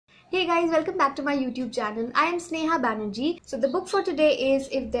Hey guys, welcome back to my YouTube channel. I am Sneha Banerjee. So the book for today is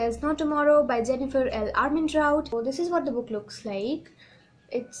If There's No Tomorrow by Jennifer L. Armentrout. So this is what the book looks like.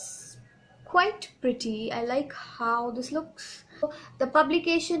 It's quite pretty. I like how this looks. The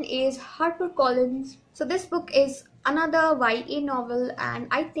publication is HarperCollins. So this book is another YA novel, and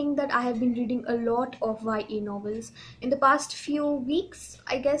I think that I have been reading a lot of YA novels in the past few weeks.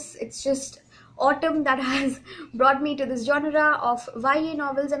 I guess it's just autumn that has brought me to this genre of YA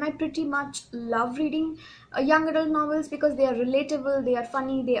novels, and I pretty much love reading young adult novels because they are relatable, they are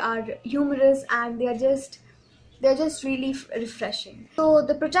funny, they are humorous, and they're just really refreshing. So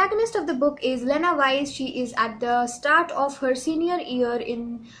the protagonist of the book is Lena Weiss. She is at the start of her senior year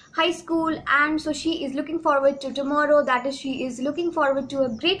in high school, and so she is looking forward to tomorrow. That is, she is looking forward to a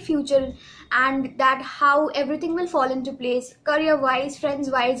great future, and that how everything will fall into place career wise,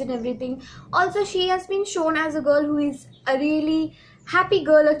 friends wise, and everything. Also, she has been shown as a girl who is a really happy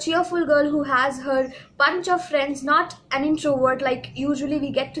girl, a cheerful girl who has her bunch of friends, not an introvert like usually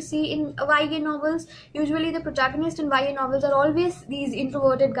we get to see in YA novels. Usually the protagonist in YA novels are always these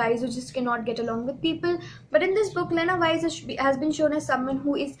introverted guys who just cannot get along with people. But in this book, Lena Weiss has been shown as someone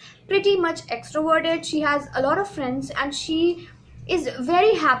who is pretty much extroverted. She has a lot of friends, and she is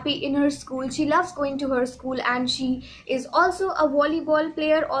very happy in her school. She loves going to her school, and she is also a volleyball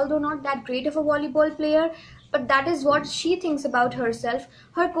player, although not that great of a volleyball player. But that is what she thinks about herself.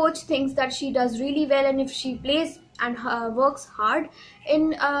 Her coach thinks that she does really well, and if she plays and works hard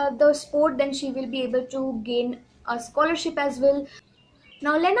in the sport, then she will be able to gain a scholarship as well.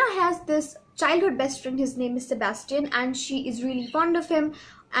 Now Lena has this childhood best friend. His name is Sebastian, and she is really fond of him,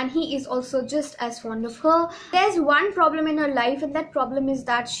 and he is also just as fond of her. There's one problem in her life, and that problem is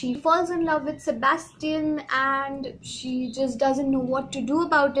that she falls in love with Sebastian, and she just doesn't know what to do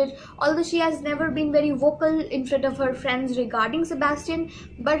about it. Although she has never been very vocal in front of her friends regarding Sebastian,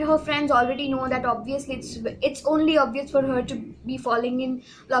 but her friends already know that obviously it's only obvious for her to be falling in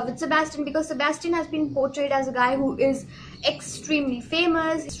love with Sebastian, because Sebastian has been portrayed as a guy who is extremely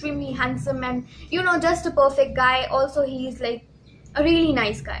famous, extremely handsome, and just a perfect guy. Also, he is like a really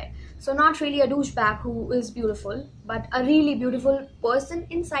nice guy, so not really a douchebag who is beautiful, but a really beautiful person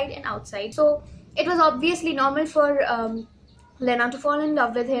inside and outside. So it was obviously normal for Lena to fall in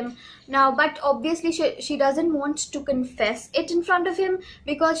love with him now, but obviously she doesn't want to confess it in front of him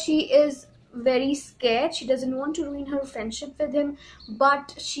because she is very scared. She doesn't want to ruin her friendship with him,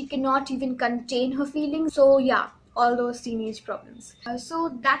 but she cannot even contain her feelings. So yeah, all those teenage problems.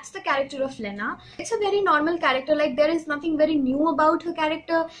 So that's the character of Lena. It's a very normal character. Like, there is nothing very new about her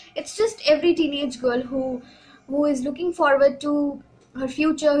character. It's just every teenage girl who is looking forward to her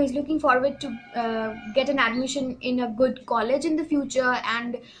future, who is looking forward to get an admission in a good college in the future,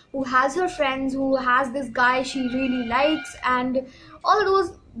 and who has her friends, who has this guy she really likes, and all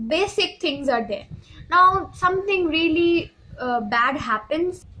those basic things are there. Now something really bad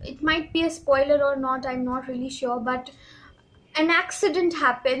happens. It might be a spoiler or not, I'm not really sure, but an accident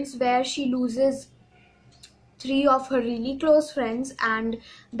happens where she loses 3 of her really close friends, and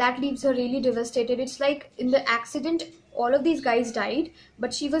that leaves her really devastated. It's like in the accident all of these guys died,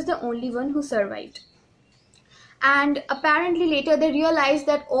 but she was the only one who survived. And apparently later they realized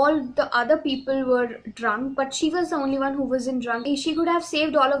that all the other people were drunk, but she was the only one who wasn't drunk. She could have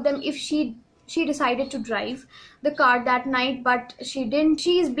saved all of them if she decided to drive the car that night, but she didn't.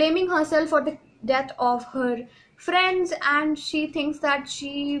 She is blaming herself for the death of her friends, and she thinks that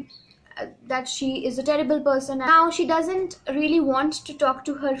she is a terrible person. Now she doesn't really want to talk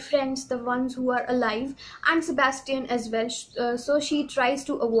to her friends, the ones who are alive, and Sebastian as well, so she tries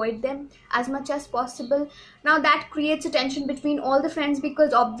to avoid them as much as possible. Now that creates a tension between all the friends,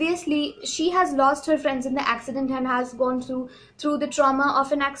 because obviously she has lost her friends in the accident and has gone through the trauma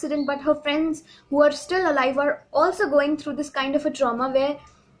of an accident, but her friends who are still alive are also going through this kind of a trauma where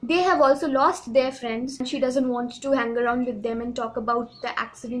they have also lost their friends, and she doesn't want to hang around with them and talk about the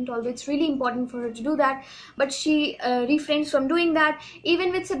accident, although it's really important for her to do that. But she refrains from doing that.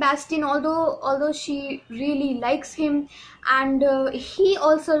 Even with Sebastian, although she really likes him, and he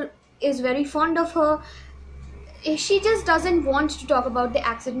also is very fond of her, she just doesn't want to talk about the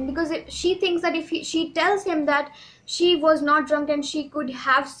accident, because she thinks that if she tells him that she was not drunk and she could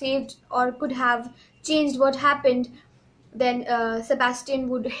have saved or could have changed what happened, then Sebastian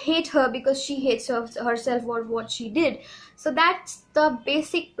would hate her because she hates herself for what she did. So that's the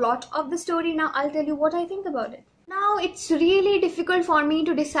basic plot of the story. Now I'll tell you what I think about it. Now it's really difficult for me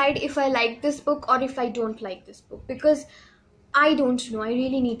to decide if I like this book or if I don't like this book, because I don't know. I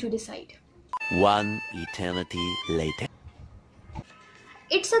really need to decide. One eternity later.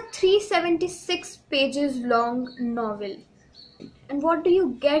 It's a 376 pages long novel. And what do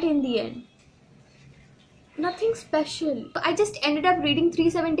you get in the end? Nothing special. I just ended up reading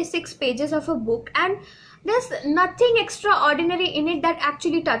 376 pages of a book, and there's nothing extraordinary in it that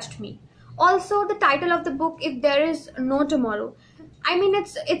actually touched me. Also, the title of the book, If There Is No Tomorrow. I mean,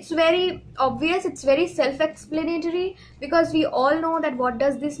 it's very obvious, it's very self-explanatory, because we all know that what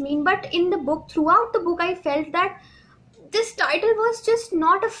does this mean. But in the book, throughout the book, I felt that this title was just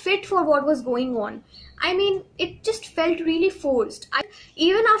not a fit for what was going on. I mean, it just felt really forced.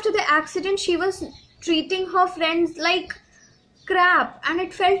 Even after the accident, she was treating her friends like crap, and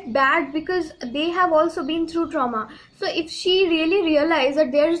it felt bad because they have also been through trauma. So if she really realized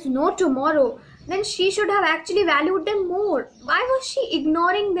that there is no tomorrow, then she should have actually valued them more. Why was she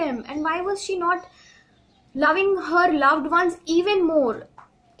ignoring them, and why was she not loving her loved ones even more?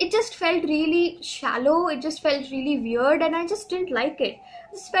 It just felt really shallow, it just felt really weird, and I just didn't like it.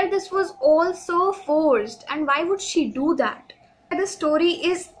 I just felt this was all so forced, and why would she do that? The story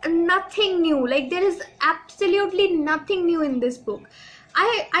is nothing new. Like, there is absolutely nothing new in this book.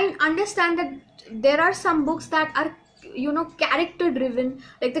 I understand that there are some books that are, you know, character driven,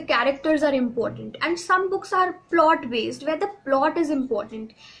 like the characters are important, and some books are plot based where the plot is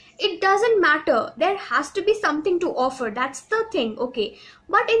important. It doesn't matter, there has to be something to offer, that's the thing, okay?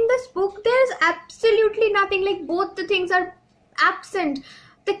 But in this book there is absolutely nothing. Like, both the things are absent.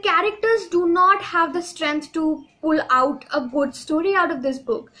 The characters do not have the strength to pull out a good story out of this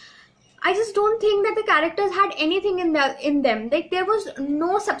book. I just don't think that the characters had anything in them. Like, there was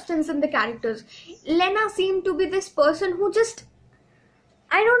no substance in the characters. Lena seemed to be this person who just,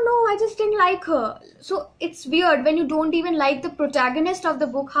 I don't know, I just didn't like her. So it's weird when you don't even like the protagonist of the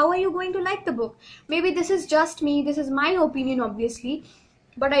book. How are you going to like the book? Maybe this is just me, this is my opinion obviously,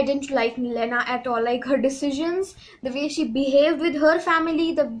 but I didn't like Lena at all. Like, her decisions, the way she behaved with her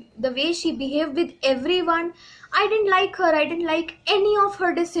family, the way she behaved with everyone, I didn't like her. I didn't like any of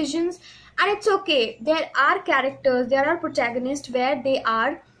her decisions. And it's okay, there are characters, there are protagonists where they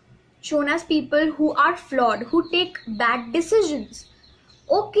are shown as people who are flawed, who take bad decisions.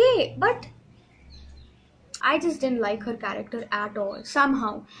 Okay, but I just didn't like her character at all,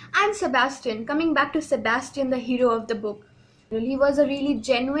 somehow. And Sebastian, coming back to Sebastian, the hero of the book. He was a really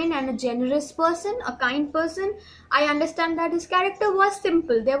genuine and a generous person, a kind person. I understand that his character was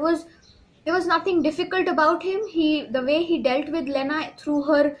simple. There was nothing difficult about him. The way he dealt with Lena through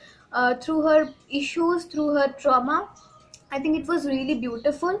her issues, through her trauma, I think it was really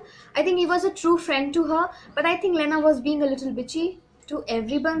beautiful. I think he was a true friend to her. But I think Lena was being a little bitchy to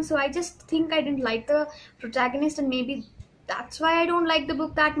everyone. So I just think I didn't like the protagonist, and maybe that's why I don't like the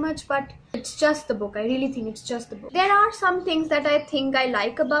book that much. But it's just the book. I really think it's just the book. There are some things that I think I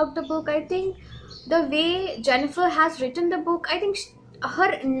like about the book. I think the way Jennifer has written the book, I think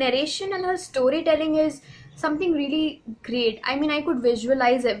her narration and her storytelling is something really great. I mean, I could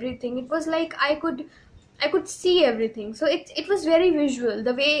visualize everything. It was like I could see everything. So it was very visual.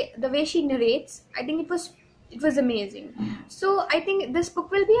 The way she narrates, I think it was amazing. So I think this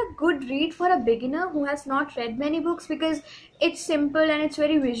book will be a good read for a beginner who has not read many books, because it's simple and it's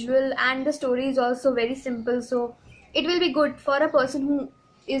very visual, and the story is also very simple. So it will be good for a person who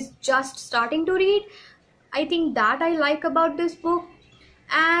is just starting to read. I think that I like about this book.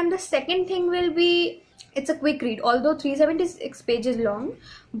 And the second thing will be, it's a quick read, although 376 pages long,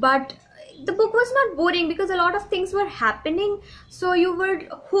 but the book was not boring because a lot of things were happening, so you were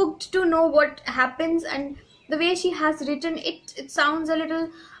hooked to know what happens. And the way she has written it, it sounds a little,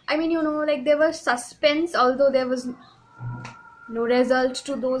 I mean, you know, like there was suspense, although there was no result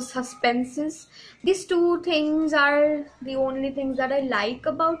to those suspenses. These two things are the only things that I like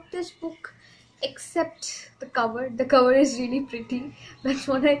about this book, except the cover. The cover is really pretty. That's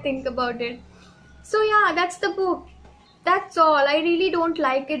what I think about it. So yeah, that's the book. That's all. I really don't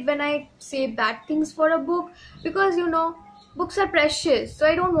like it when I say bad things for a book, because, you know, books are precious. So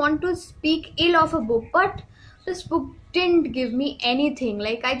I don't want to speak ill of a book. But this book didn't give me anything.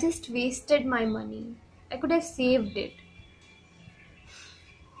 Like, I just wasted my money. I could have saved it.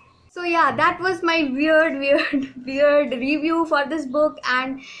 So yeah, that was my weird review for this book.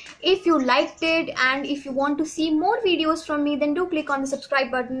 And if you liked it, and if you want to see more videos from me, then do click on the subscribe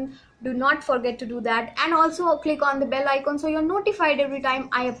button. Do not forget to do that, and also click on the bell icon so you're notified every time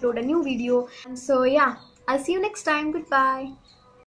I upload a new video. And so yeah, I'll see you next time. Goodbye.